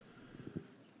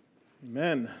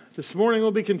Amen. This morning we'll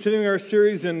be continuing our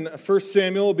series in 1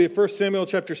 Samuel. It'll be 1 Samuel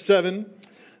chapter 7,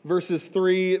 verses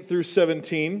 3 through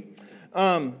 17.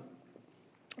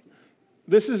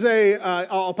 This is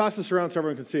I'll pass this around so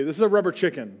everyone can see. This is a rubber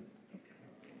chicken,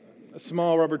 a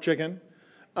small rubber chicken.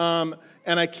 And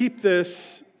I keep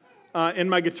this in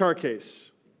my guitar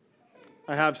case.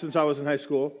 I have since I was in high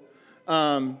school.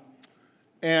 And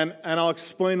I'll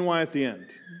explain why at the end.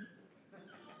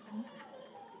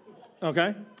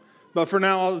 Okay? But for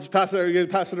now, I'll just pass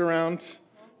it around.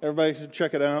 Everybody should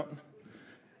check it out.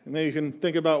 And maybe you can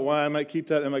think about why I might keep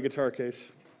that in my guitar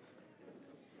case.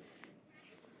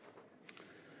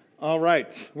 All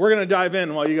right. We're going to dive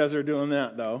in while you guys are doing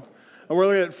that, though. And we're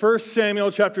looking at 1 Samuel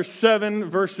chapter 7,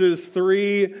 verses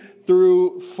 3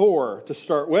 through 4 to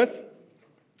start with.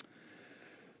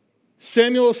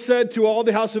 Samuel said to all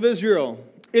the house of Israel,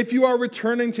 "If you are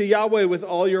returning to Yahweh with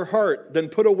all your heart, then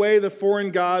put away the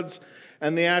foreign gods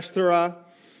and the Ashtoreth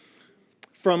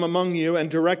from among you, and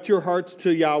direct your hearts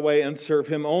to Yahweh and serve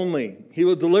Him only. He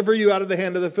will deliver you out of the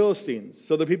hand of the Philistines."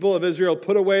 So the people of Israel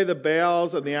put away the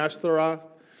Baals and the Ashtoreth,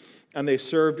 and they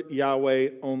served Yahweh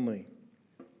only.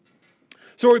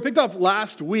 So we picked up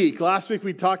last week. Last week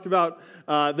we talked about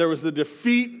there was the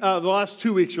defeat, the last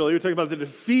 2 weeks really, we talked about the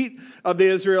defeat of the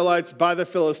Israelites by the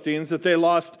Philistines, that they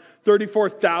lost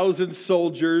 34,000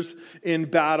 soldiers in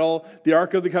battle. The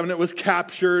Ark of the Covenant was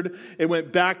captured. It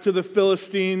went back to the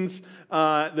Philistines.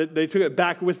 They took it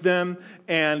back with them,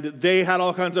 and they had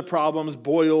all kinds of problems,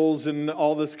 boils and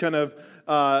all this kind of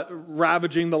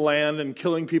ravaging the land and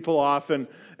killing people off. And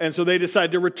so they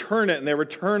decided to return it, and they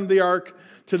returned the Ark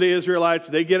to the Israelites.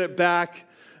 They get it back,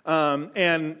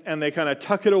 and they kind of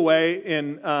tuck it away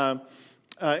in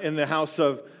the house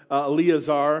of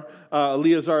Eleazar.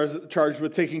 Eleazar is charged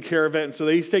with taking care of it, and so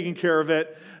he's taking care of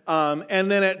it.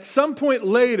 And then at some point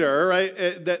later,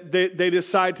 right, they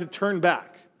decide to turn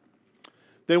back.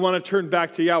 They want to turn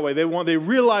back to Yahweh. They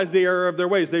realize the error of their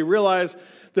ways. They realize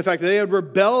the fact that they had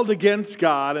rebelled against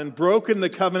God and broken the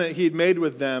covenant He'd made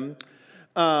with them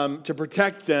to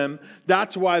protect them.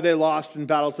 That's why they lost in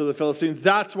battle to the Philistines.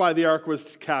 That's why the ark was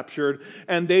captured.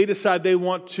 And they decide they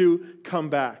want to come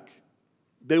back.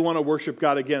 They want to worship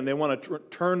God again. They want to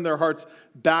turn their hearts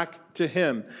back to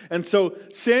Him. And so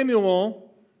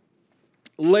Samuel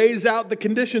lays out the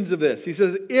conditions of this. He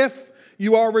says, if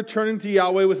you are returning to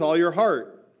Yahweh with all your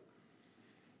heart.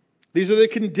 These are the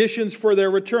conditions for their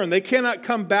return. They cannot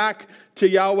come back to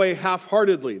Yahweh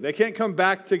half-heartedly. They can't come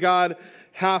back to God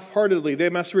half-heartedly. They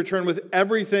must return with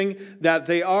everything that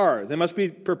they are. They must be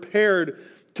prepared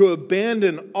to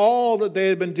abandon all that they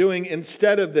had been doing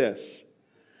instead of this.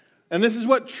 And this is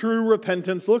what true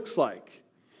repentance looks like.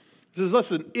 It says,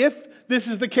 listen, if this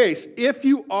is the case, if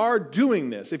you are doing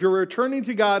this, if you're returning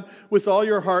to God with all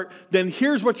your heart, then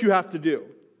here's what you have to do.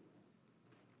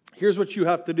 Here's what you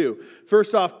have to do.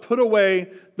 First off, put away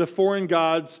the foreign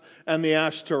gods and the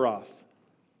Ashtaroth.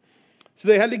 So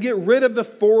they had to get rid of the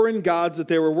foreign gods that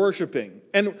they were worshiping.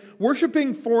 And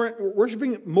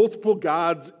worshiping multiple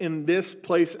gods in this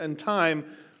place and time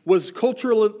was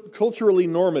culturally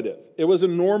normative. It was a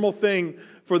normal thing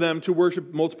for them to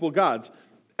worship multiple gods.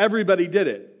 Everybody did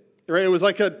it, right? It was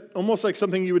like almost like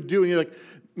something you would do, and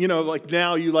like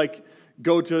now you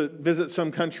go to visit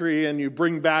some country and you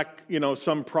bring back,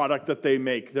 some product that they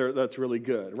make there that's really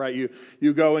good, right?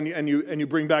 You go and you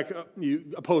bring back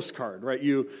a postcard, right?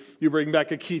 You bring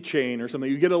back a keychain or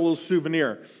something. You get a little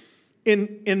souvenir.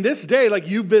 In this day, like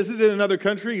you visited another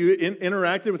country, you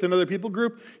interacted with another people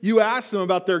group, you asked them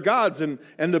about their gods and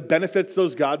the benefits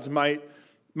those gods might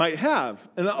have.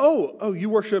 And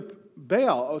you worship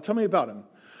Baal. Oh, tell me about him.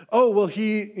 Oh, well,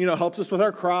 he helps us with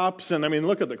our crops, and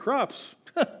look at the crops.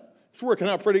 It's working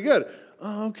out pretty good.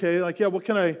 Oh,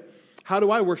 okay, how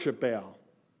do I worship Baal?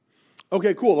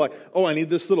 Okay, cool. I need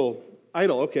this little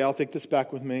idol. Okay, I'll take this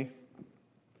back with me.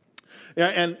 Yeah,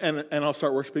 and I'll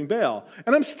start worshiping Baal.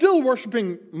 And I'm still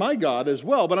worshiping my God as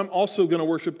well, but I'm also going to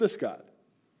worship this God.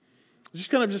 Just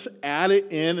kind of just add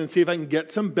it in and see if I can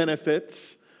get some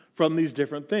benefits from these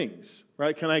different things,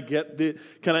 right? Can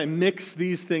I mix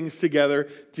these things together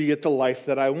to get the life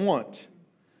that I want?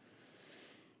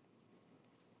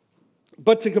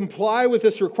 But to comply with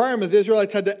this requirement, the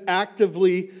Israelites had to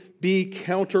actively be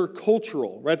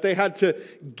countercultural, right? They had to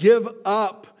give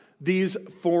up these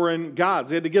foreign gods.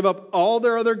 They had to give up all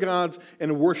their other gods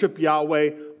and worship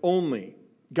Yahweh only.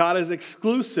 God is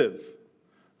exclusive.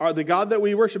 The God that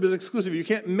we worship is exclusive. You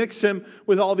can't mix Him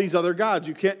with all these other gods.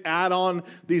 You can't add on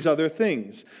these other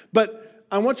things. But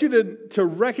I want you to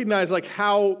recognize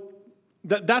how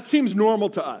That seems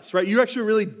normal to us, right? You actually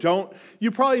really don't.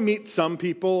 You probably meet some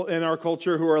people in our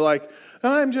culture who are like,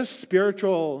 I'm just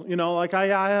spiritual, like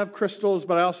I have crystals,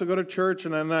 but I also go to church,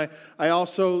 and then I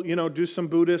also, do some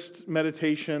Buddhist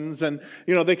meditations, and,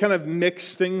 they kind of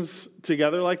mix things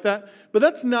together like that. But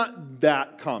that's not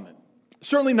that common.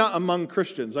 Certainly not among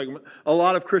Christians. Like a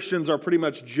lot of Christians are pretty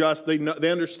much just, they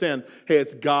understand, hey,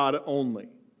 it's God only.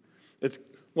 It's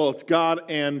God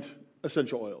and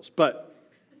essential oils, but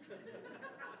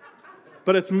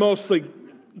it's mostly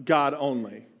God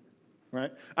only,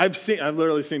 right? I've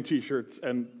literally seen T-shirts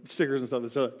and stickers and stuff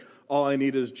that say, all I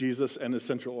need is Jesus and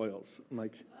essential oils. I'm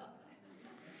like,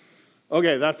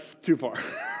 okay, that's too far,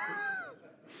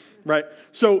 right?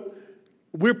 So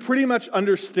we pretty much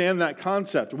understand that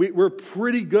concept. We're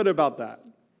pretty good about that.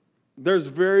 There's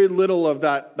very little of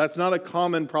that. That's not a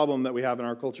common problem that we have in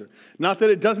our culture. Not that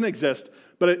it doesn't exist,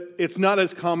 but it's not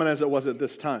as common as it was at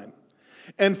this time.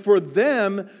 And for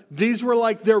them, these were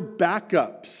like their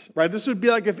backups, right? This would be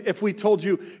like if we told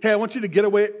you, hey, I want you to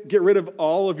get rid of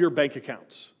all of your bank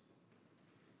accounts.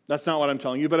 That's not what I'm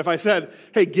telling you. But if I said,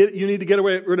 hey, you need to get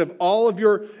rid of all of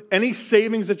any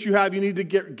savings that you have, you need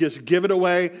to just give it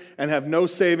away and have no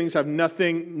savings, have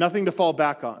nothing to fall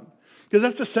back on. Because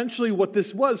that's essentially what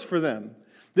this was for them.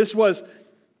 This was,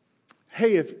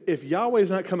 hey, if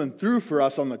Yahweh's not coming through for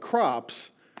us on the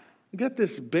crops, we got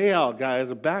this Baal guy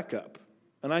as a backup.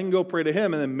 And I can go pray to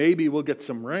him, and then maybe we'll get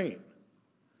some rain.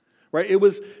 Right? It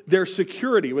was their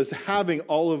security, was having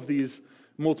all of these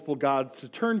multiple gods to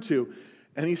turn to.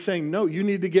 And he's saying, no, you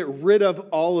need to get rid of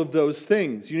all of those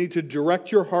things. You need to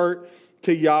direct your heart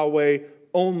to Yahweh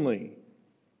only.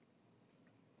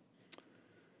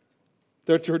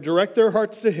 They're to direct their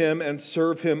hearts to him and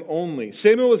serve him only.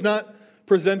 Samuel was not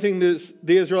presenting the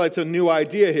Israelites a new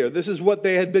idea here. This is what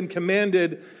they had been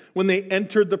commanded when they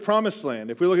entered the promised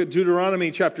land. If we look at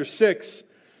Deuteronomy chapter 6,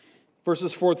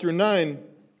 verses 4 through 9,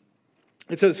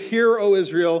 it says, Hear, O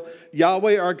Israel,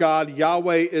 Yahweh our God,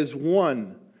 Yahweh is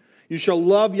one. You shall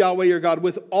love Yahweh your God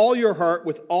with all your heart,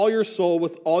 with all your soul,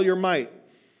 with all your might.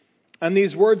 And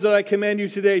these words that I command you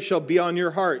today shall be on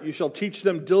your heart. You shall teach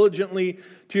them diligently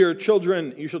to your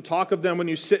children. You shall talk of them when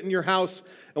you sit in your house,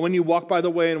 and when you walk by the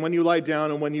way, and when you lie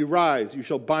down, and when you rise. You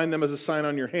shall bind them as a sign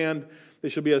on your hand. They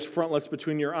shall be as frontlets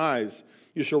between your eyes.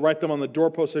 You shall write them on the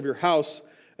doorposts of your house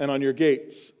and on your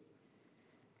gates.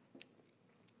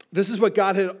 This is what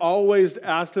God had always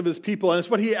asked of his people, and it's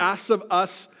what he asks of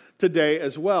us today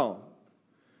as well.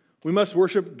 We must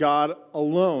worship God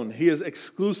alone. He is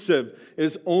exclusive. It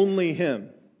is only him.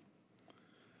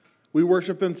 We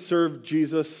worship and serve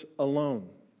Jesus alone.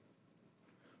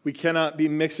 We cannot be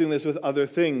mixing this with other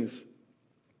things.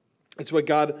 It's what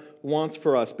God wants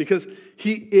for us because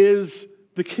he is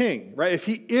the king, right? If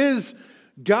he is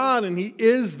God and he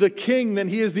is the king, then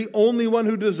he is the only one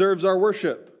who deserves our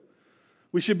worship.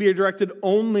 We should be directed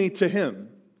only to him,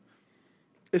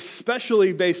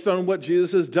 especially based on what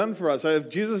Jesus has done for us. If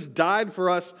Jesus died for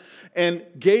us and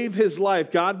gave his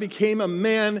life, God became a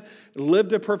man,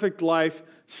 lived a perfect life,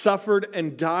 suffered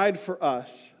and died for us,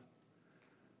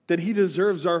 then he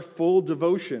deserves our full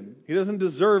devotion. He doesn't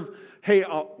deserve, hey,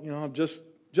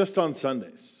 just on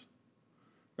Sundays.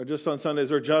 Or just on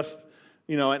Sundays, or just,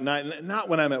 at night. Not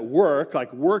when I'm at work,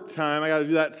 like work time, I got to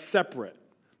do that separate.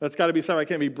 That's got to be separate. I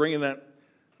can't be bringing that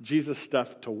Jesus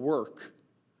stuff to work.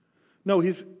 No,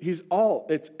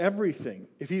 it's everything.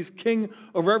 If he's king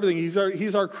over everything,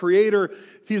 he's our creator,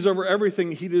 if he's over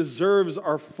everything, he deserves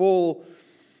our full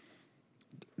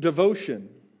devotion.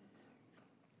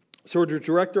 So we're to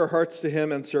direct our hearts to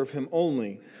him and serve him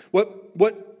only.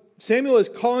 What Samuel is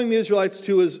calling the Israelites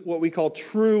to is what we call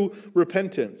true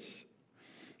repentance,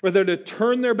 where they're to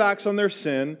turn their backs on their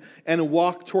sin and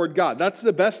walk toward God. That's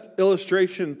the best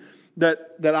illustration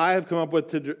that I have come up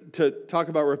with to talk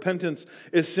about repentance,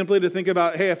 is simply to think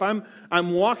about, hey, if I'm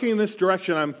walking in this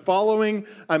direction,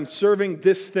 I'm serving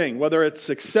this thing, whether it's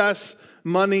success,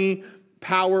 money,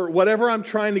 power, whatever I'm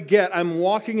trying to get, I'm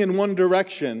walking in one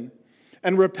direction.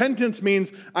 And repentance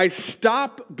means I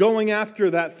stop going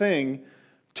after that thing,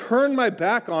 turn my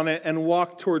back on it, and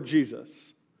walk toward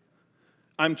Jesus.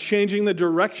 I'm changing the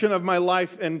direction of my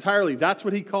life entirely. That's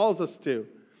what he calls us to.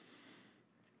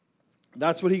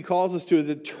 That's what he calls us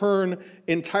to turn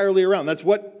entirely around. That's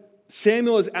what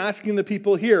Samuel is asking the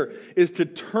people here, is to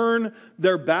turn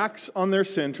their backs on their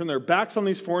sin, turn their backs on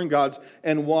these foreign gods,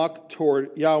 and walk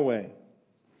toward Yahweh.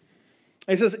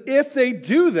 And he says, if they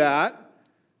do that,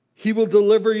 he will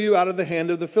deliver you out of the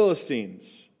hand of the Philistines.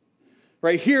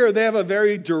 Right here, they have a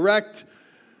very direct,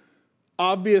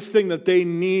 obvious thing that they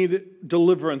need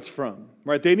deliverance from.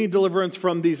 right? They need deliverance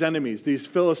from these enemies, these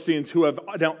Philistines who have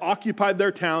now occupied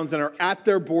their towns and are at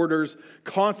their borders,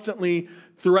 constantly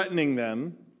threatening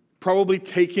them, probably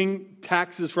taking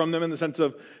taxes from them in the sense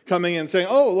of coming and saying,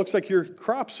 oh, it looks like your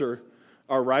crops are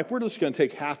ripe. We're just going to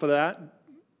take half of that.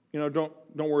 Don't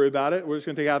worry about it. We're just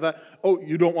going to take half of that. Oh,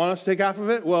 you don't want us to take half of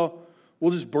it? Well,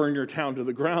 we'll just burn your town to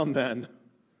the ground then.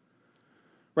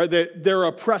 Right? They're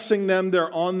oppressing them.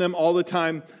 They're on them all the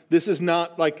time. This is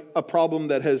not like a problem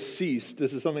that has ceased.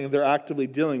 This is something that they're actively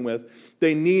dealing with.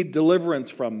 They need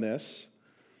deliverance from this.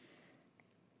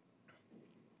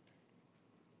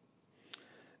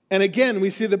 And again, we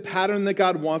see the pattern that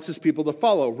God wants His people to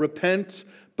follow. Repent,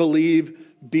 believe,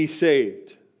 be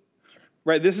saved.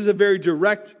 Right? This is a very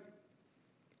direct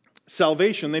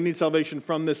salvation. They need salvation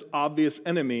from this obvious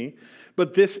enemy.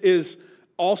 But this is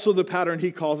also the pattern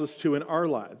He calls us to in our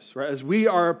lives. Right? As we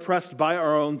are oppressed by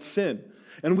our own sin.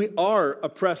 And we are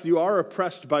oppressed. You are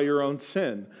oppressed by your own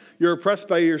sin. You're oppressed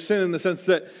by your sin in the sense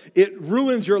that it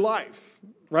ruins your life.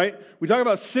 Right? We talk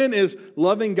about sin is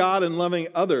loving God and loving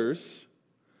others.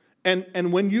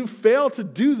 And when you fail to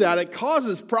do that, it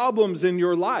causes problems in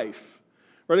your life.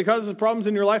 Right? It causes problems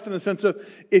in your life in the sense of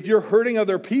if you're hurting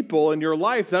other people in your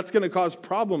life, that's going to cause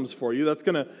problems for you. That's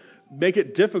going to make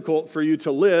it difficult for you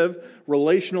to live.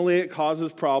 Relationally, it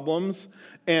causes problems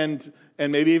and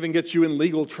maybe even gets you in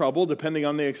legal trouble depending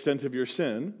on the extent of your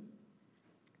sin.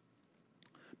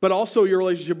 But also your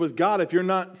relationship with God, if you're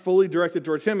not fully directed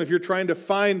towards Him, if you're trying to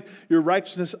find your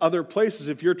righteousness other places,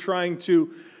 if you're trying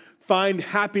to find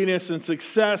happiness and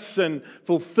success and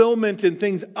fulfillment in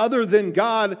things other than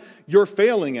God, you're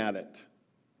failing at it.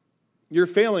 You're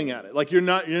failing at it. Like you're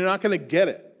not going to get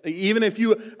it. Even if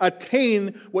you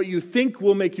attain what you think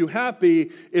will make you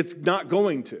happy, it's not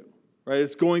going to. Right?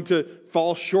 It's going to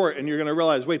fall short and you're going to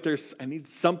realize, wait, I need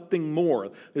something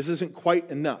more. This isn't quite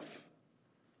enough.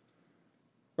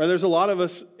 Right? There's a lot of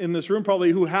us in this room probably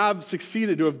who have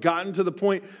succeeded, who have gotten to the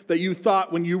point that you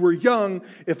thought when you were young,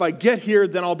 if I get here,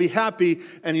 then I'll be happy.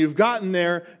 And you've gotten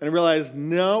there and realized,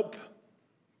 nope,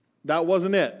 that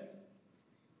wasn't it.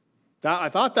 I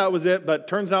thought that was it, but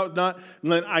turns out not.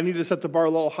 And then I need to set the bar a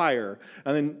little higher.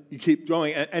 And then you keep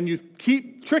going. And you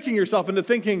keep tricking yourself into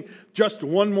thinking just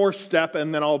one more step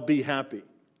and then I'll be happy.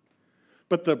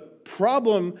 But the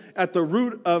problem at the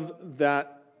root of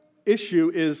that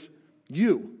issue is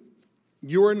you.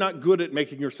 You're not good at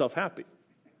making yourself happy.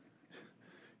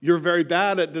 You're very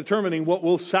bad at determining what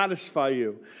will satisfy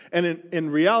you. And in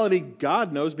reality,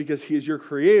 God knows because He is your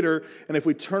creator. And if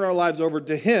we turn our lives over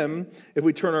to Him, if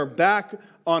we turn our back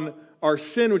on our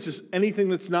sin, which is anything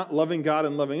that's not loving God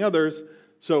and loving others,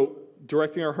 so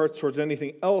directing our hearts towards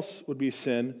anything else would be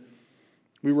sin.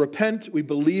 We repent, we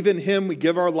believe in Him, we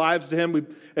give our lives to Him, we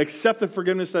accept the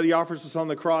forgiveness that He offers us on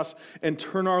the cross, and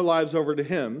turn our lives over to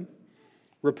Him.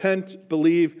 Repent,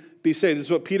 believe, be saved. This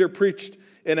is what Peter preached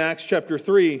in Acts chapter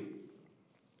 3.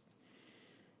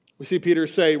 We see Peter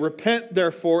say, repent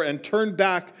therefore and turn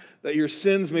back that your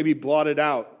sins may be blotted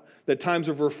out, that times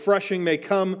of refreshing may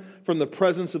come from the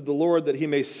presence of the Lord, that He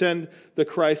may send the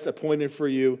Christ appointed for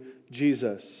you,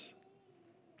 Jesus.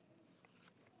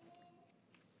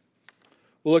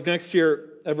 We'll look next here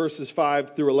at verses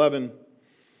 5 through 11.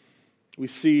 We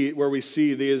see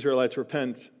the Israelites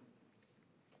repent.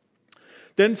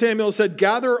 Then Samuel said,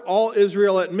 gather all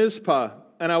Israel at Mizpah,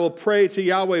 and I will pray to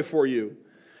Yahweh for you.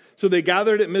 So they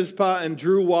gathered at Mizpah and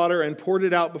drew water and poured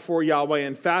it out before Yahweh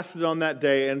and fasted on that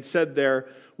day and said there,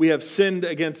 we have sinned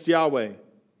against Yahweh.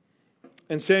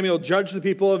 And Samuel judged the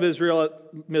people of Israel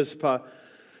at Mizpah.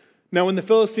 Now when the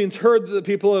Philistines heard that the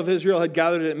people of Israel had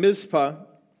gathered at Mizpah,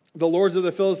 the lords of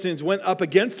the Philistines went up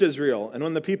against Israel. And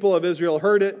when the people of Israel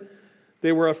heard it,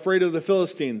 they were afraid of the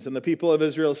Philistines. And the people of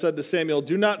Israel said to Samuel,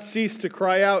 do not cease to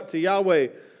cry out to Yahweh,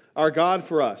 our God,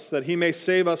 for us, that He may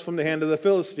save us from the hand of the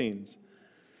Philistines.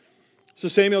 So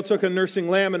Samuel took a nursing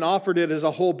lamb and offered it as a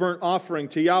whole burnt offering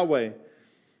to Yahweh.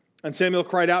 And Samuel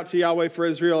cried out to Yahweh for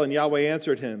Israel, and Yahweh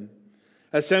answered him.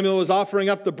 As Samuel was offering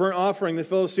up the burnt offering, the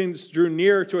Philistines drew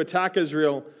near to attack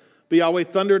Israel. But Yahweh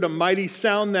thundered a mighty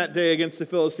sound that day against the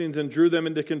Philistines and drew them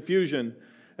into confusion,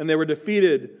 and they were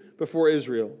defeated before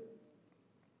Israel.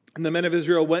 And the men of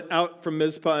Israel went out from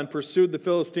Mizpah and pursued the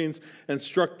Philistines and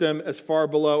struck them as far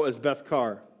below as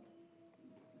Beth-kar.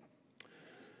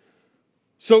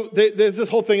 So there's this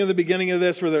whole thing in the beginning of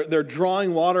this where they're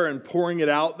drawing water and pouring it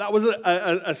out. That was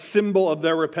a symbol of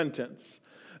their repentance.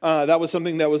 That was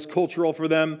something that was cultural for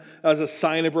them as a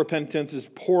sign of repentance, is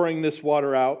pouring this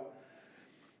water out.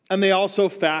 And they also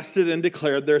fasted and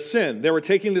declared their sin. They were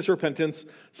taking this repentance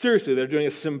seriously. They're doing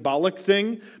a symbolic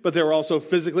thing, but they were also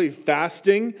physically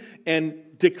fasting and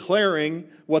declaring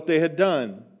what they had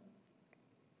done.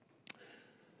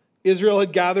 Israel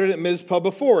had gathered at Mizpah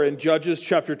before. In Judges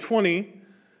chapter 20,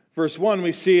 verse 1,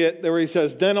 we see it there where he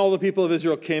says, "Then all the people of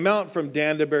Israel came out from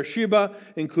Dan to Beersheba,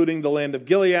 including the land of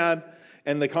Gilead,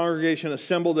 and the congregation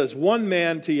assembled as one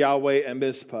man to Yahweh at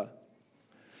Mizpah."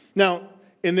 Now,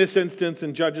 in this instance,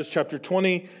 in Judges chapter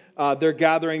 20, they're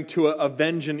gathering to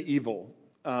avenge an evil,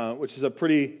 which is a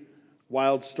pretty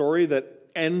wild story that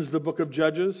ends the book of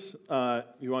Judges.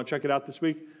 You want to check it out this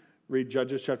week? Read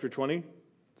Judges chapter 20.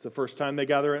 It's the first time they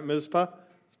gather at Mizpah.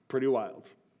 It's pretty wild.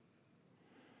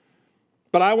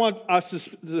 But I want us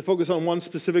to focus on one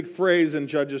specific phrase in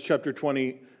Judges chapter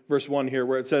 20, verse 1 here,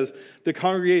 where it says, "The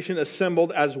congregation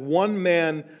assembled as one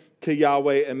man to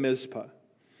Yahweh at Mizpah."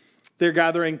 They're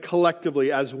gathering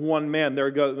collectively as one man. They're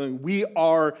going, "We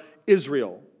are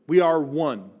Israel. We are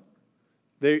one."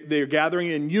 They're gathering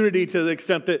in unity to the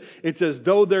extent that it's as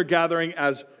though they're gathering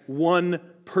as one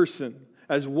person,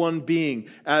 as one being,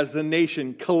 as the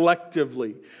nation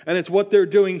collectively. And it's what they're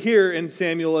doing here in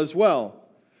Samuel as well.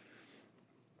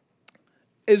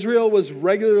 Israel was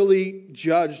regularly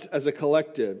judged as a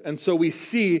collective, and so we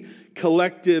see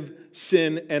collective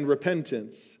sin and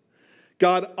repentance.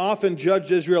 God often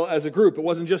judged Israel as a group. It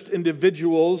wasn't just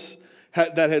individuals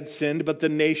that had sinned, but the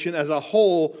nation as a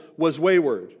whole was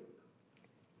wayward.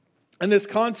 And this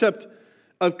concept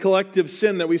of collective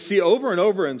sin that we see over and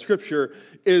over in Scripture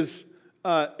is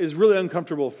really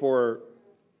uncomfortable for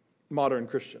modern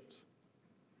Christians.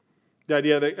 The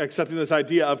idea of accepting this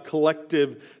idea of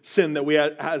collective sin, that we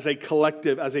as a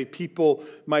collective, as a people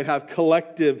might have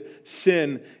collective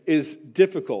sin, is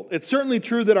difficult. It's certainly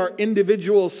true that our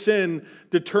individual sin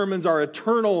determines our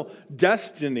eternal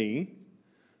destiny.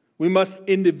 We must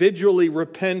individually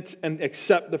repent and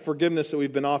accept the forgiveness that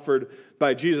we've been offered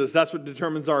by Jesus. That's what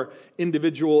determines our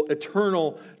individual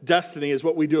eternal destiny, is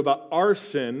what we do about our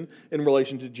sin in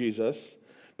relation to Jesus.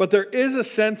 But there is a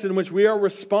sense in which we are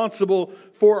responsible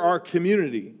for our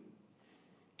community.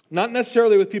 Not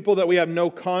necessarily with people that we have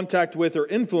no contact with or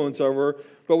influence over,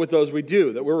 but with those we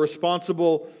do. That we're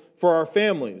responsible for our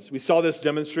families. We saw this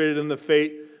demonstrated in the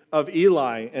fate of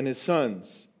Eli and his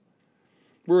sons.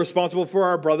 We're responsible for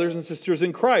our brothers and sisters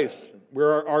in Christ.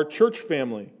 We're our church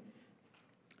family.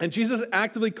 And Jesus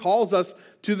actively calls us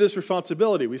to this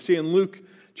responsibility. We see in Luke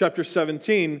chapter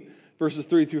 17, verses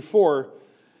 3 through 4,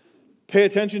 "Pay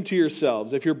attention to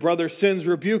yourselves. If your brother sins,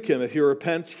 rebuke him. If he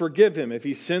repents, forgive him. If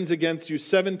he sins against you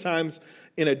 7 times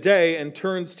in a day and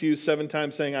turns to you 7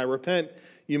 times saying, 'I repent,'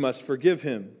 you must forgive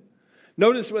him."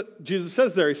 Notice what Jesus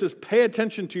says there. He says, "Pay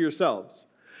attention to yourselves."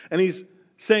 And he's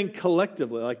saying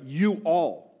collectively, like you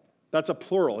all. That's a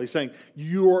plural. He's saying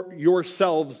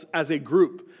yourselves as a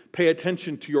group. Pay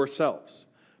attention to yourselves.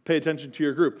 Pay attention to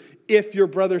your group. If your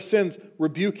brother sins,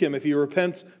 rebuke him. If he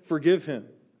repents, forgive him.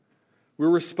 We're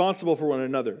responsible for one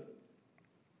another.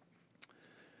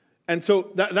 And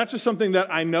so that's just something that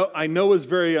I know is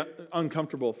very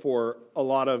uncomfortable for a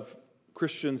lot of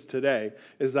Christians today,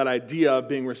 is that idea of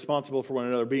being responsible for one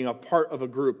another, being a part of a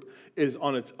group is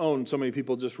on its own. So many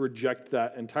people just reject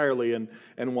that entirely and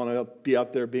want to be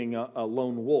out there being a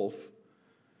lone wolf.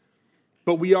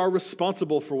 But we are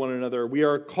responsible for one another. We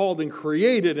are called and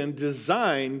created and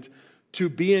designed to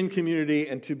be in community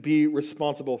and to be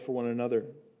responsible for one another.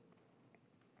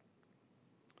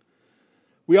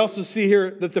 We also see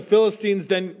here that the Philistines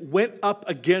then went up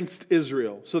against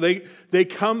Israel. So they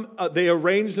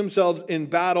arrange themselves in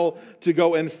battle to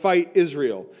go and fight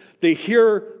Israel. They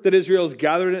hear that Israel is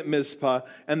gathered at Mizpah,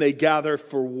 and they gather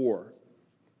for war.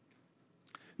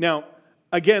 Now,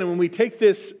 again, when we take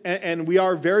this, and we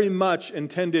are very much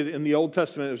intended in the Old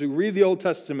Testament, as we read the Old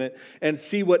Testament and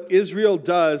see what Israel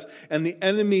does and the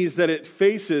enemies that it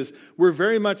faces, we're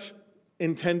very much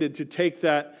intended to take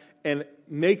that and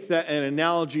make that an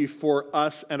analogy for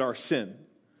us and our sin.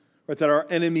 Right? That our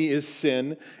enemy is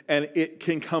sin, and it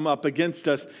can come up against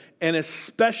us, and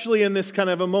especially in this kind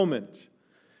of a moment.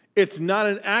 It's not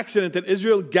an accident that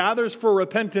Israel gathers for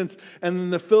repentance and then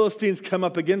the Philistines come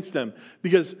up against them.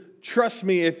 Because trust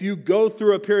me, if you go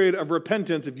through a period of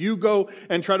repentance, if you go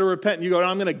and try to repent, and you go,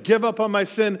 "I'm going to give up on my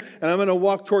sin and I'm going to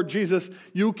walk toward Jesus,"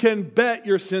 you can bet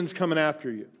your sin's coming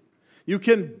after you. You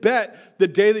can bet the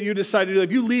day that you decide to do it.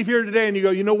 If you leave here today and you go,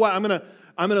 "You know what, I'm going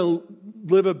to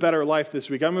live a better life this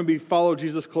week. I'm going to follow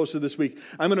Jesus closer this week.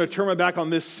 I'm going to turn my back on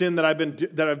this sin that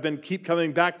I've been keep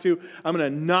coming back to. I'm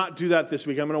going to not do that this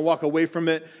week. I'm going to walk away from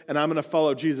it and I'm going to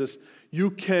follow Jesus."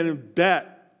 You can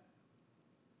bet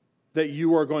that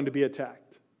you are going to be attacked.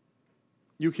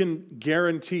 You can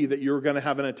guarantee that you're going to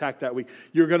have an attack that week.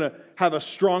 You're going to have a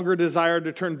stronger desire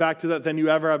to turn back to that than you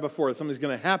ever have before. Something's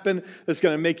going to happen that's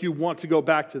going to make you want to go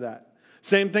back to that.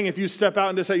 Same thing if you step out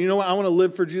and decide, you know what, I want to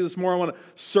live for Jesus more. I want to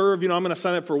serve. I'm going to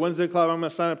sign up for Wednesday Club. I'm going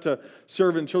to sign up to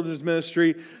serve in children's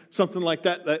ministry. Something like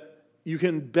that, that you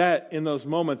can bet in those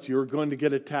moments you're going to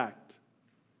get attacked.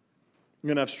 You're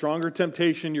going to have stronger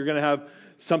temptation. You're going to have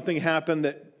something happen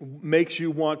that makes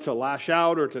you want to lash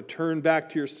out or to turn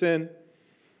back to your sin.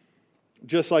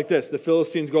 Just like this, the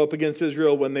Philistines go up against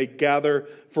Israel when they gather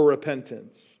for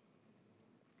repentance.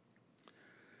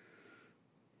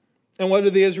 And what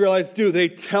do the Israelites do? They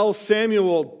tell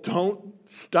Samuel, don't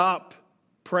stop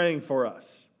praying for us.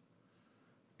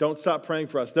 Don't stop praying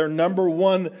for us. Their number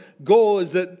one goal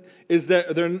is that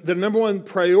their number one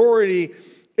priority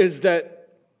is that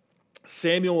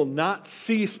Samuel will not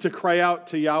cease to cry out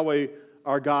to Yahweh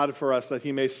our God for us, that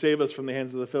he may save us from the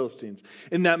hands of the Philistines.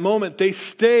 In that moment, they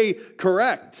stay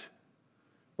correct.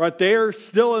 Right? They are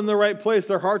still in the right place.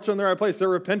 Their hearts are in the right place. Their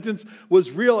repentance was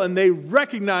real, and they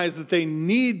recognize that they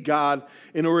need God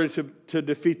in order to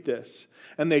defeat this.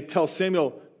 And they tell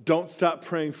Samuel, don't stop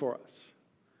praying for us.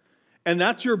 And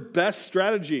that's your best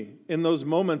strategy in those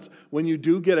moments when you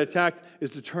do get attacked,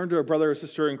 is to turn to a brother or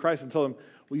sister in Christ and tell them,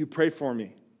 will you pray for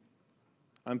me?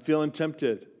 I'm feeling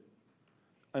tempted.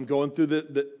 I'm going through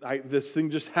this thing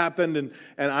just happened, and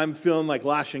I'm feeling like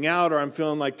lashing out, or I'm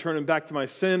feeling like turning back to my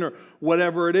sin, or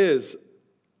whatever it is.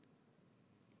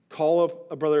 Call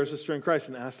a brother or sister in Christ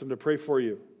and ask them to pray for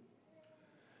you.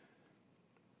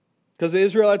 Because the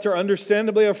Israelites are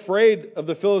understandably afraid of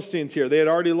the Philistines here. They had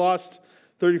already lost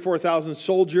 34,000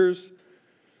 soldiers.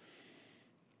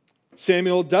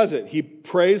 Samuel does it. He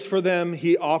prays for them.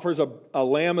 He offers a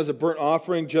lamb as a burnt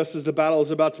offering just as the battle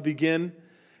is about to begin.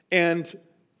 And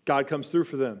God comes through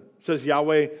for them. It says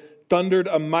Yahweh thundered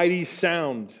a mighty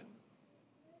sound.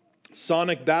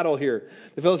 Sonic battle here.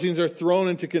 The Philistines are thrown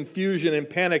into confusion and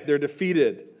panic. They're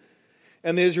defeated.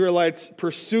 And the Israelites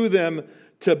pursue them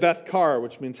to Beth-kar,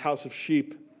 which means house of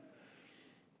sheep.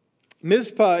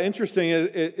 Mizpah, interesting,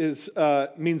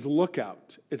 means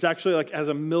lookout. It's actually like has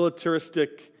a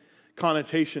militaristic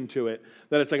connotation to it,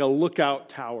 that it's like a lookout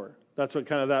tower. That's what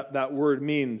kind of that word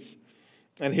means.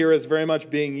 And here it's very much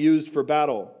being used for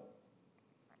battle.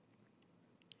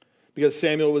 Because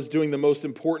Samuel was doing the most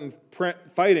important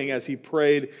fighting as he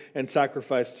prayed and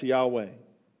sacrificed to Yahweh.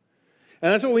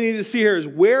 And that's what we need to see here, is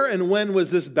where and when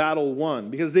was this battle won?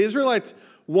 Because the Israelites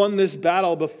won this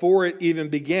battle before it even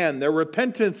began. Their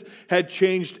repentance had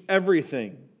changed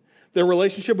everything. Their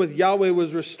relationship with Yahweh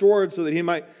was restored so that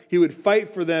he would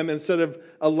fight for them instead of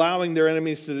allowing their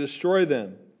enemies to destroy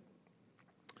them.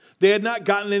 They had not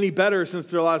gotten any better since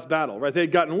their last battle, right? They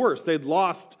had gotten worse. They'd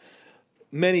lost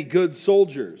many good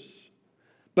soldiers.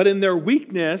 But in their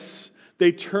weakness,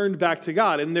 they turned back to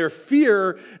God. In their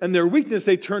fear and their weakness,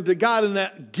 they turned to God, and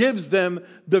that gives them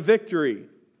the victory.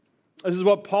 This is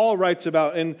what Paul writes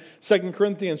about in 2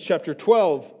 Corinthians chapter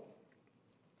 12,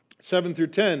 7 through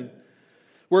 10,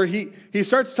 where he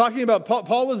starts talking about,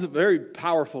 Paul was a very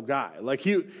powerful guy. Like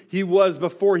he was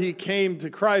before he came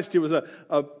to Christ. He was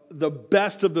the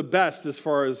best of the best as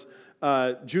far as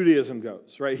Judaism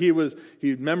goes, right? He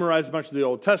memorized a bunch of the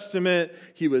Old Testament.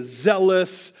 He was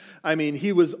zealous. I mean,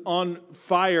 he was on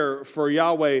fire for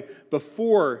Yahweh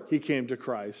before he came to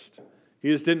Christ. He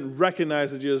just didn't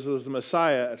recognize that Jesus was the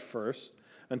Messiah at first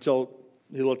until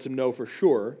he let him know for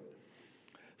sure.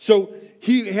 So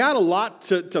he had a lot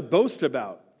to boast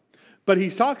about. But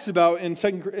he talks about in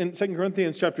 2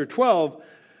 Corinthians chapter 12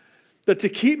 that to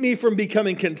keep me from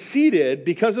becoming conceited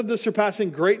because of the surpassing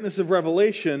greatness of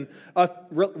revelations,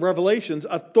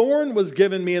 a thorn was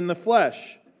given me in the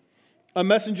flesh, a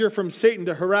messenger from Satan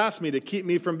to harass me, to keep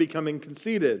me from becoming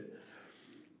conceited.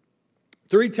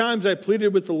 3 times I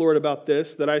pleaded with the Lord about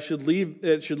this, that it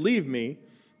should leave me.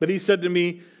 But he said to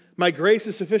me, my grace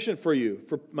is sufficient for you,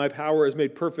 for my power is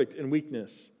made perfect in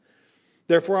weakness.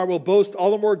 Therefore I will boast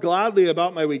all the more gladly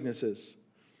about my weaknesses,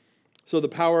 so the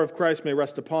power of Christ may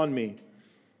rest upon me.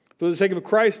 For the sake of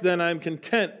Christ, then, I am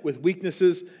content with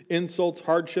weaknesses, insults,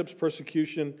 hardships,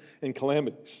 persecution, and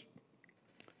calamities.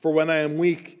 For when I am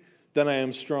weak, then I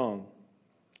am strong.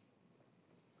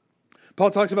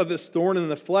 Paul talks about this thorn in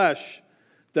the flesh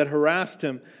that harassed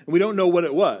him, and we don't know what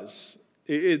it was.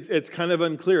 It's kind of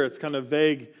unclear. It's kind of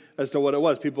vague as to what it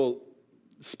was. People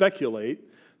speculate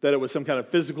that it was some kind of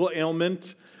physical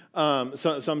ailment.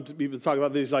 Some people talk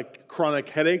about these like chronic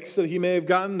headaches that he may have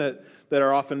gotten that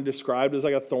are often described as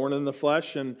like a thorn in the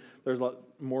flesh, and there's a lot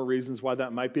more reasons why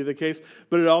that might be the case.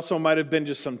 But it also might have been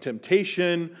just some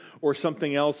temptation or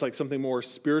something else, like something more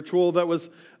spiritual that was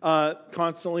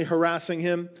constantly harassing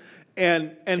him.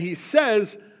 And he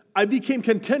says, I became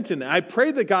content in it. I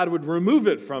prayed that God would remove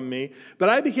it from me, but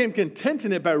I became content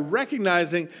in it by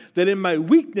recognizing that in my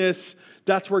weakness,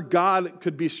 that's where God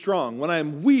could be strong. When I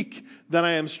am weak, then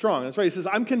I am strong. That's why he says,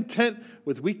 I'm content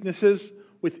with weaknesses,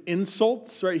 with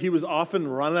insults, right? He was often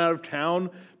run out of town.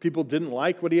 People didn't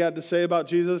like what he had to say about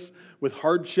Jesus. With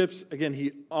hardships, again,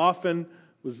 he often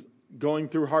was going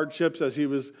through hardships as he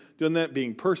was doing that,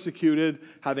 being persecuted,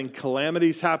 having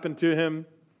calamities happen to him.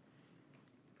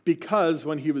 Because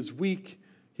when he was weak,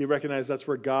 he recognized that's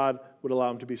where God would allow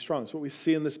him to be strong. That's what we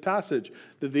see in this passage,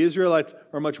 that the Israelites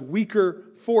are a much weaker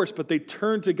force, but they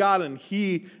turn to God and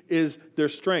he is their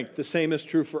strength. The same is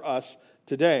true for us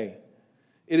today.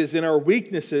 It is in our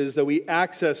weaknesses that we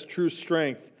access true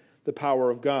strength, the power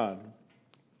of God.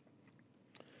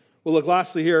 We'll look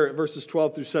lastly here at verses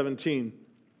 12 through 17.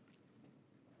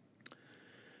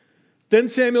 Then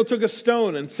Samuel took a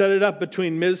stone and set it up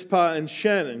between Mizpah and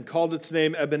Shen and called its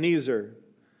name Ebenezer.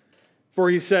 For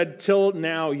he said, till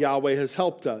now Yahweh has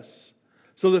helped us.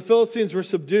 So the Philistines were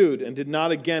subdued and did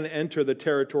not again enter the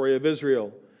territory of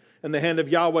Israel. And the hand of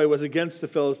Yahweh was against the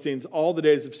Philistines all the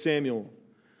days of Samuel.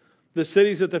 The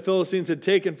cities that the Philistines had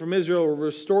taken from Israel were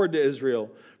restored to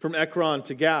Israel, from Ekron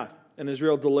to Gath, and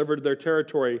Israel delivered their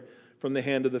territory from the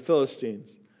hand of the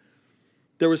Philistines.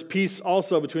 There was peace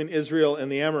also between Israel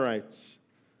and the Amorites.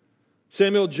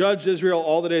 Samuel judged Israel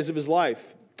all the days of his life,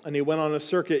 and he went on a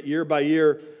circuit year by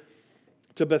year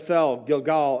to Bethel,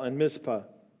 Gilgal, and Mizpah,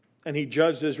 and he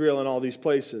judged Israel in all these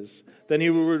places. Then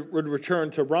he would return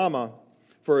to Ramah,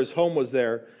 for his home was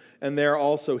there, and there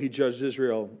also he judged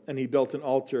Israel, and he built an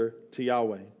altar to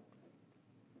Yahweh.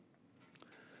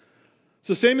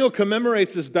 So Samuel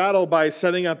commemorates this battle by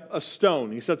setting up a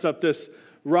stone. He sets up this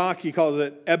rock, he calls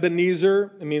it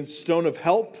Ebenezer. It means stone of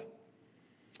help.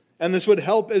 And this would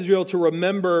help Israel to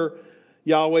remember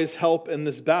Yahweh's help in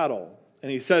this battle.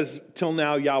 And he says, till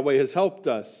now Yahweh has helped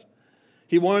us.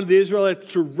 He wanted the Israelites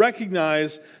to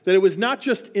recognize that it was not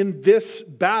just in this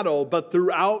battle, but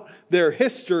throughout their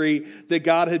history that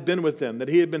God had been with them, that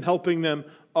he had been helping them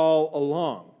all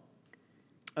along.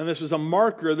 And this was a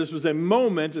marker, this was a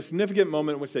moment, a significant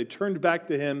moment in which they turned back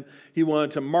to him. He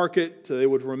wanted to mark it so they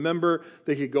would remember.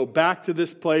 They could go back to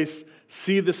this place,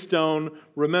 see the stone,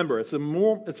 remember. It's a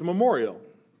memorial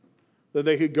that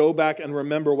they could go back and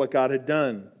remember what God had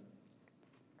done.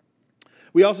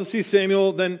 We also see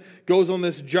Samuel then goes on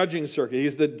this judging circuit.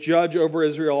 He's the judge over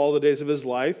Israel all the days of his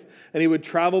life. And he would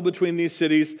travel between these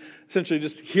cities, essentially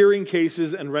just hearing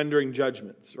cases and rendering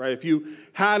judgments. Right? If you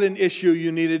had an issue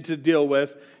you needed to deal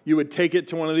with, you would take it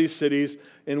to one of these cities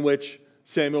in which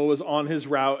Samuel was on his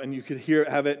route, and you could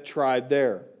have it tried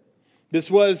there.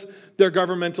 This was their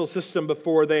governmental system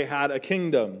before they had a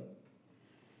kingdom.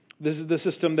 This is the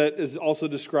system that is also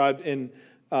described in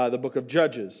the book of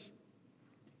Judges.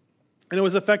 And it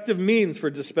was effective means for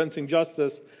dispensing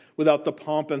justice without the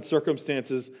pomp and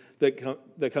circumstances that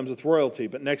comes with royalty.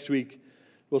 But next week,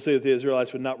 we'll see that the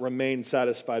Israelites would not remain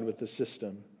satisfied with the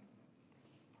system.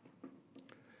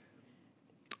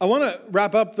 I want to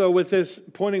wrap up, though, with this,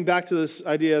 pointing back to this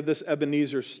idea of this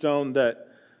Ebenezer stone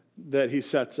that he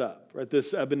sets up. Right?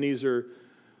 This Ebenezer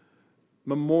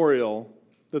memorial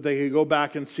that they could go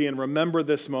back and see and remember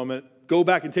this moment. Go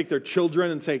back and take their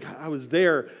children and say, I was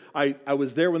there. I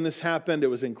was there when this happened. It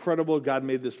was incredible. God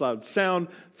made this loud sound.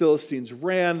 Philistines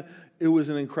ran. It was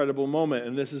an incredible moment.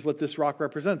 And this is what this rock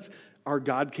represents. Our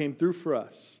God came through for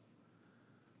us.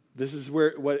 This is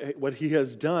what he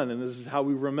has done, and this is how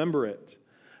we remember it.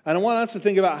 And I want us to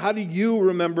think about, how do you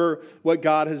remember what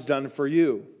God has done for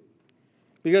you?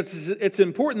 Because it's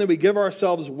important that we give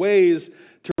ourselves ways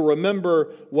to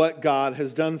remember what God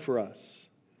has done for us.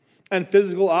 And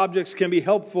physical objects can be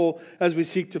helpful as we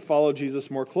seek to follow Jesus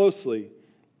more closely.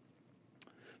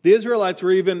 The Israelites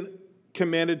were even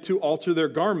commanded to alter their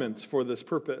garments for this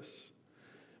purpose.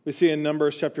 We see in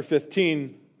Numbers chapter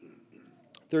 15,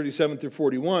 37 through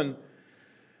 41,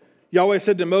 Yahweh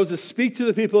said to Moses, speak to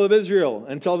the people of Israel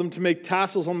and tell them to make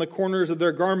tassels on the corners of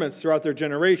their garments throughout their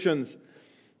generations,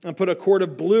 and put a cord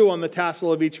of blue on the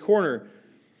tassel of each corner.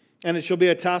 And it shall be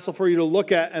a tassel for you to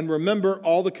look at and remember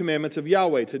all the commandments of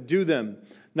Yahweh, to do them,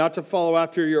 not to follow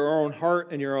after your own heart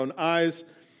and your own eyes,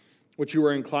 which you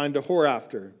were inclined to whore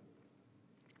after.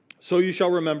 So you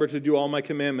shall remember to do all my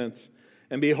commandments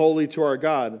and be holy to our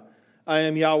God. I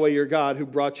am Yahweh your God, who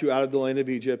brought you out of the land of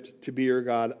Egypt to be your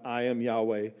God. I am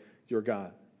Yahweh your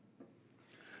God.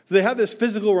 So they have this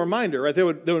physical reminder, right? They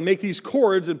would make these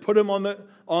cords and put them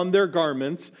on their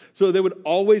garments, so they would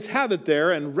always have it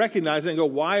there and recognize it and go,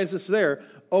 why is this there?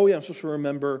 Oh yeah, I'm supposed to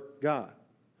remember God.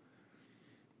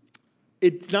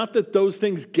 It's not that those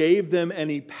things gave them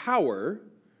any power,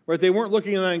 Right? They weren't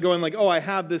looking at that and going like, oh, I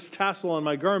have this tassel on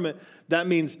my garment. That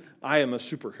means I am a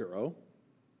superhero.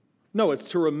 No, it's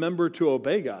to remember to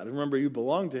obey God. Remember, you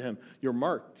belong to Him. You're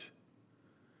marked.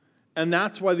 And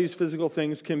that's why these physical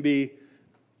things can be,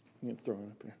 throw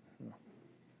it up here. No.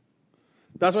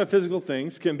 That's why physical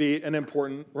things can be an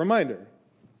important reminder.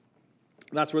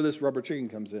 That's where this rubber chicken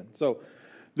comes in. So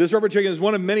this rubber chicken is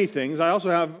one of many things. I also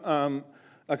have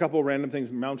a couple of random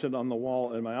things mounted on the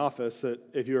wall in my office that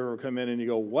if you ever come in and you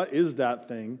go, what is that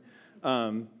thing?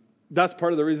 That's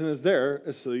part of the reason it's there,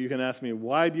 is so you can ask me,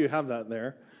 why do you have that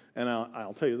there? And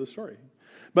I'll tell you the story.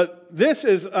 But this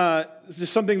is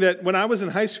just something that when I was in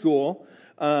high school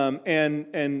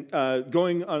and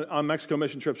going on Mexico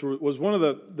mission trips was one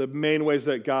of the main ways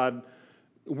that God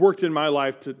worked in my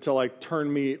life to like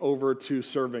turn me over to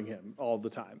serving Him all the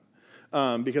time.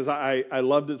 Because I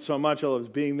loved it so much. I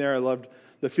loved being there. I loved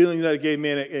the feeling that it gave me,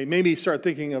 and it made me start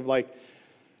thinking of like,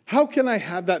 how can I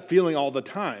have that feeling all the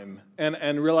time?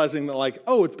 And realizing that like,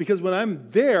 oh, it's because when I'm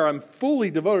there, I'm fully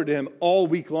devoted to Him all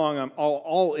week long. I'm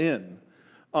all in,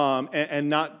 and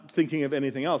not thinking of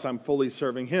anything else. I'm fully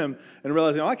serving Him, and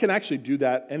realizing, oh, I can actually do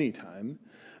that anytime.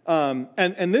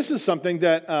 And this is something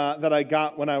that I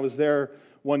got when I was there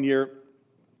one year.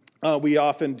 We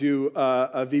often do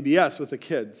a VBS with the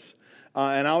kids,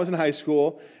 and I was in high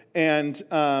school, and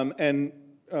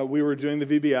we were doing the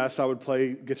VBS. I would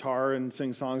play guitar and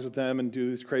sing songs with them and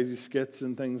do these crazy skits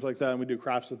and things like that, and we do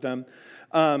crafts with them.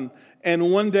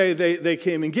 And one day they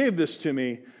came and gave this to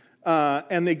me,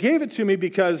 and they gave it to me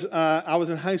because I was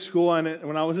in high school, and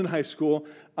when I was in high school,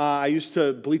 I used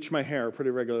to bleach my hair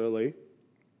pretty regularly.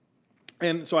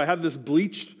 And so I had this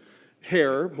bleached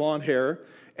hair, blonde hair,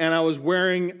 and I would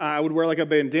wear like a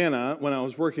bandana when I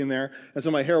was working there, and so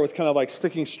my hair was kind of like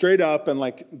sticking straight up and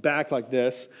like back like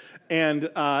this, and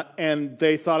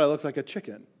they thought I looked like a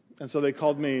chicken, and so they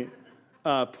called me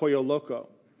Pollo Loco,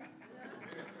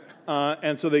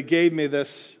 and so they gave me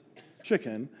this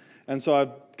chicken, and so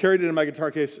I've carried it in my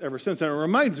guitar case ever since, and it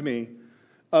reminds me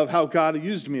of how God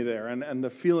used me there, and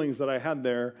the feelings that I had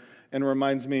there, and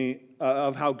reminds me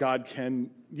of how God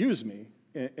can use me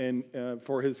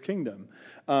for His kingdom.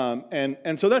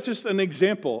 And so that's just an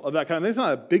example of that kind of thing. It's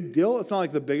not a big deal. It's not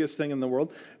like the biggest thing in the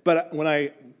world. But when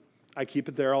I keep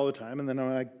it there all the time, and then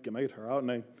when I get my guitar out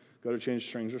and I go to change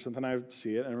strings or something, I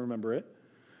see it and remember it,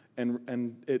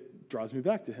 and it draws me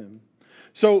back to Him.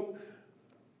 So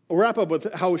we'll wrap up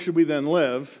with how should we then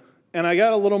live. And I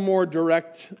got a little more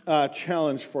direct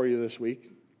challenge for you this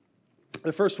week.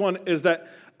 The first one is that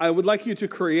I would like you to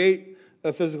create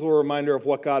a physical reminder of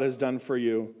what God has done for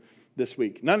you this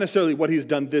week. Not necessarily what He's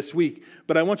done this week,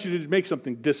 but I want you to make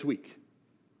something this week.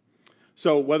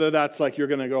 So whether that's like you're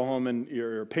going to go home and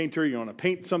you're a painter, you want to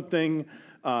paint something,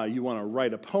 you want to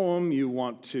write a poem, you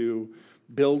want to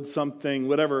build something,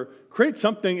 whatever, create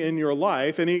something in your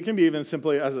life, and it can be even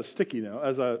simply as a sticky note,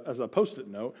 as a Post-it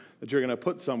note that you're going to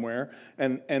put somewhere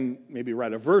and maybe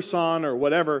write a verse on or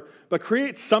whatever, but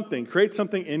create something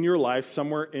in your life,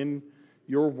 somewhere in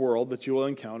your world that you will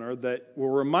encounter that will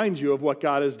remind you of what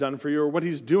God has done for you or what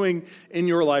He's doing in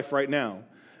your life right now.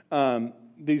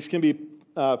 These can be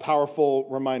powerful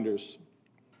reminders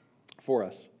for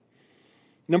us.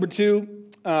 Number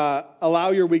 2, allow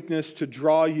your weakness to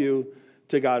draw you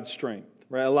to God's strength.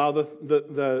 Right? Allow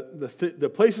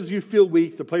the places you feel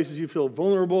weak, the places you feel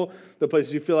vulnerable, the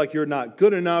places you feel like you're not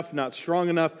good enough, not strong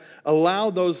enough. Allow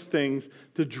those things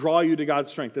to draw you to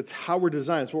God's strength. That's how we're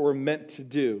designed. It's what we're meant to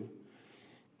do.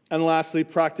 And lastly,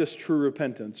 practice true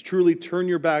repentance. Truly turn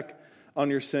your back on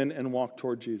your sin and walk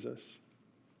toward Jesus.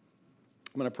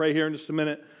 I'm going to pray here in just a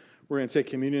minute. We're going to take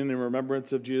communion in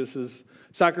remembrance of Jesus'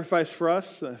 sacrifice for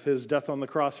us, of His death on the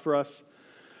cross for us,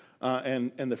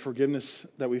 and the forgiveness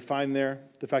that we find there,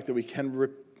 the fact that we can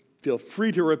feel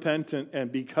free to repent,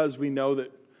 and because we know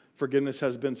that forgiveness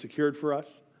has been secured for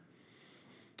us.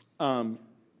 And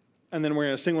then we're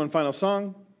going to sing one final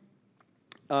song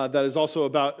that is also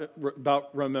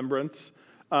about remembrance.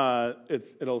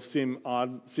 It'll seem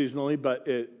odd seasonally, but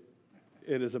it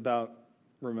is about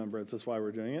remembrance. That's why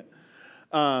we're doing it.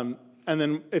 And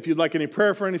then if you'd like any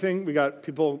prayer for anything, we got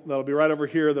people that'll be right over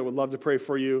here that would love to pray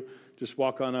for you. Just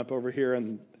walk on up over here,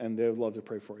 and they would love to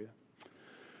pray for you.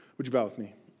 Would you bow with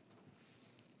me?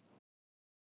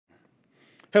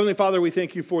 Heavenly Father, we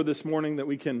thank you for this morning that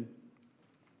we can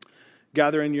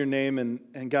gather in your name.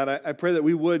 And God, I pray that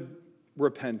we would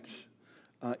repent,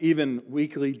 even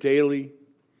weekly, daily,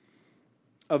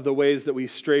 of the ways that we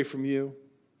stray from you.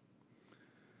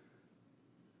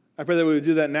 I pray that we would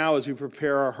do that now as we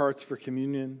prepare our hearts for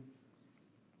communion.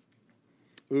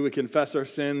 We would confess our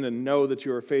sin and know that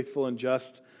you are faithful and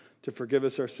just to forgive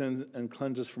us our sins and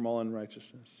cleanse us from all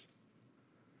unrighteousness.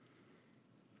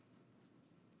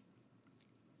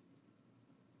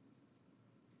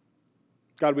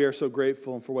 God, we are so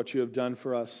grateful for what you have done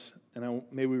for us, and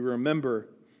may we remember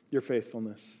your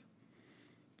faithfulness.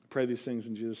 I pray these things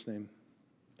in Jesus' name.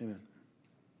 Amen.